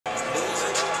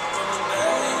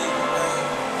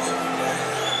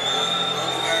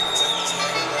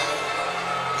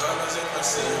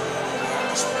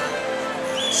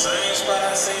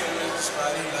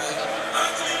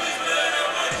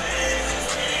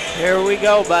Here we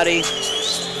go, buddy.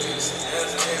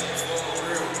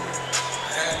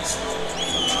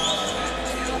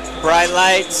 Bright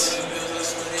lights.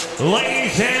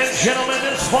 Ladies and gentlemen,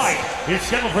 this fight is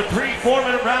scheduled for 3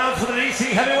 4-minute rounds for the DC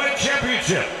Heavyweight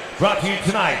Championship. Brought to you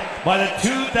tonight by the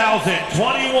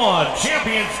 2021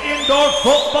 Champions Indoor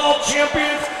Football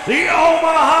Champions, the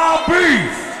Omaha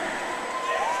Beef.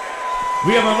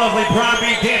 We have our lovely prime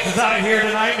beef dancers out here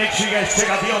tonight. Make sure you guys check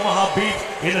out the Omaha Beef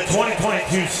in the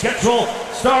 2022 schedule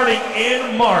starting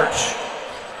in March.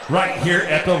 Right here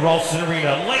at the Ralston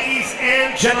Arena. Ladies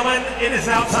and gentlemen, it is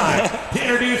now time to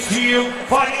introduce to you,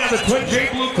 fighting on the Twin J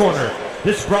blue corner.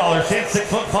 This brawler stands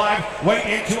 6'5", weighing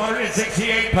in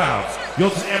 268 pounds.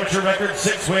 Yields an amateur record,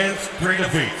 6 wins, 3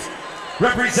 defeats.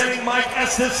 Representing Mike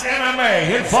Estes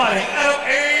MMA and fighting out of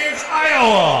Ames,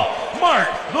 Iowa, Mark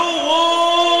the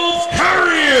Wolf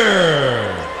Courier.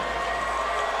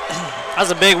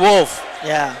 That's a big wolf.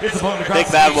 Yeah. His opponent across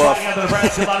big bad wolf. Fighting on the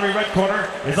Nebraska lottery red corner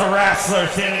is a wrestler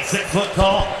standing 6 foot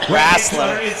tall.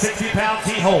 Wrestler. 260 pounds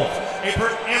he holds.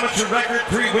 Amateur record,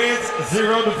 3 wins,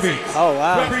 0 defeats. Oh,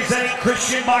 wow. Representing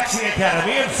Christian Boxing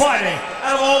Academy and fighting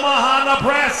out of Omaha,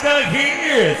 Nebraska, he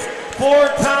is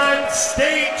 4-time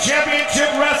state championship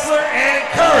wrestler and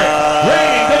current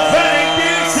reigning defending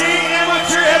DC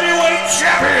amateur heavyweight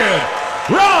champion,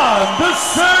 Ron the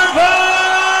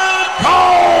Servant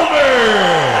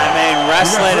Coleman.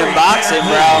 Wrestling and boxing,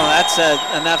 bro. That's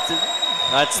enough to.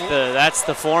 That's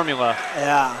the formula.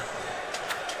 Yeah.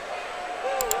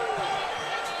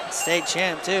 State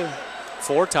champ too.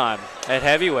 4-time at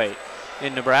heavyweight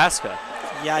in Nebraska.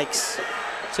 Yikes.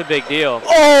 It's a big deal.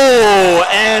 Oh,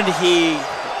 and he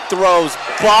throws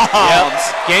bombs.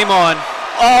 Yep. Game on.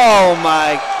 Oh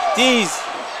my, these.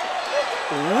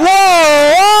 Whoa!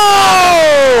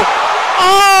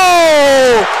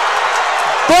 Oh!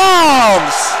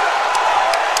 Bombs!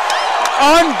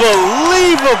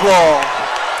 Unbelievable!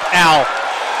 Ow.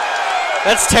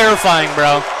 That's terrifying,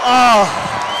 bro. Oh.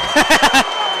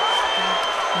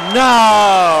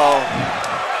 No.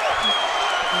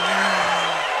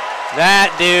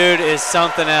 That dude is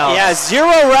something else. Yeah,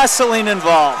 0 wrestling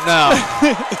involved. No.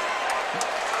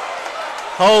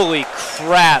 Holy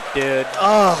crap, dude.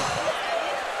 Oh.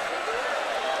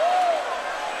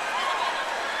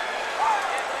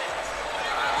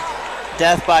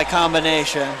 Death by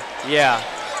combination. Yeah.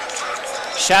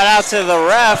 Shout out to the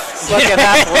ref, looking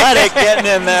athletic, getting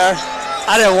in there.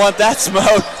 I didn't want that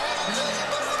smoke.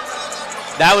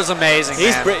 That was amazing,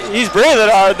 he's breathing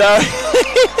hard, though.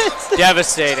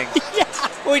 Devastating. Yeah.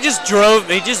 Well, he just dove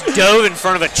in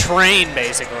front of a train,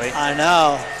 basically. I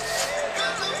know.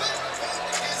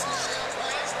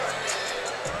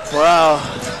 Bro.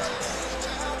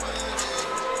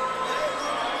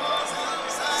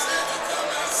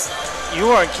 You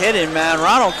weren't kidding, man.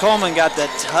 Ronald Coleman got the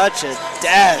touch of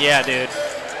death. Yeah, dude.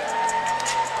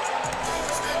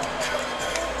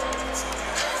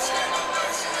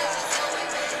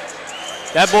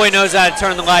 That boy knows how to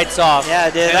turn the lights off.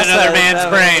 Yeah, dude. That's another man's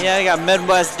brain. Yeah, you got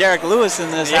Midwest Derek Lewis in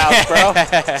this house, bro.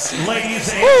 Ladies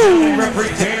and gentlemen,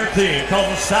 referee Tanner T calls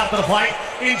a stop to the fight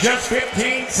in just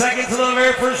 15 seconds of the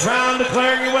very first round,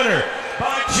 declaring your winner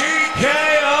by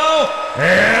TKO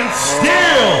and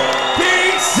still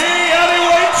DC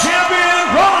Heavyweight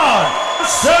Champion Ron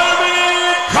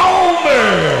Servant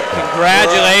Coleman.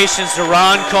 Congratulations to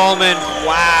Ron Coleman.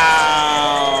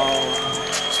 Wow.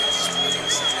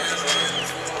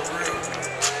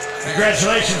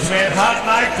 Congratulations, man. Hot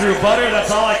knife through butter.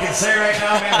 That's all I can say right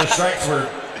now, man. The strikes were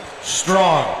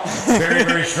strong. Very,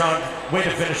 very strong. Way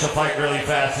to finish the fight really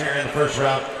fast here in the first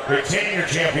round. Retaining your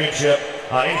championship.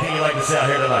 Anything you'd like to say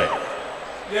out here tonight?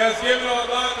 Yes, giving all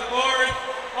God the glory.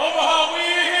 Omaha, we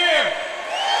in here.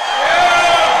 Yeah.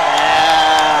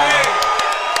 Hey,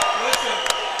 listen,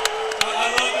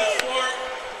 I love this sport.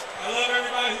 I love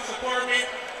everybody who support me.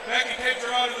 Back in Cape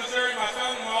Girardeau, Missouri, my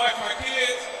family, my wife, my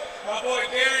kids, my boy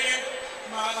Darian,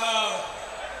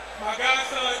 my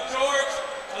godson George.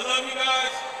 I love you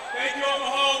guys. Thank you,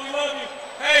 Omaha. We love you.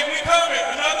 Hey, we coming.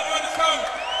 Another one is coming.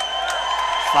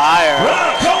 Fire.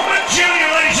 Ron Coleman Jr.,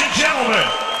 ladies and gentlemen.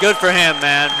 Good for him,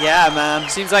 man. Yeah, man.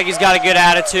 Seems like he's got a good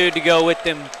attitude to go with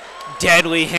them deadly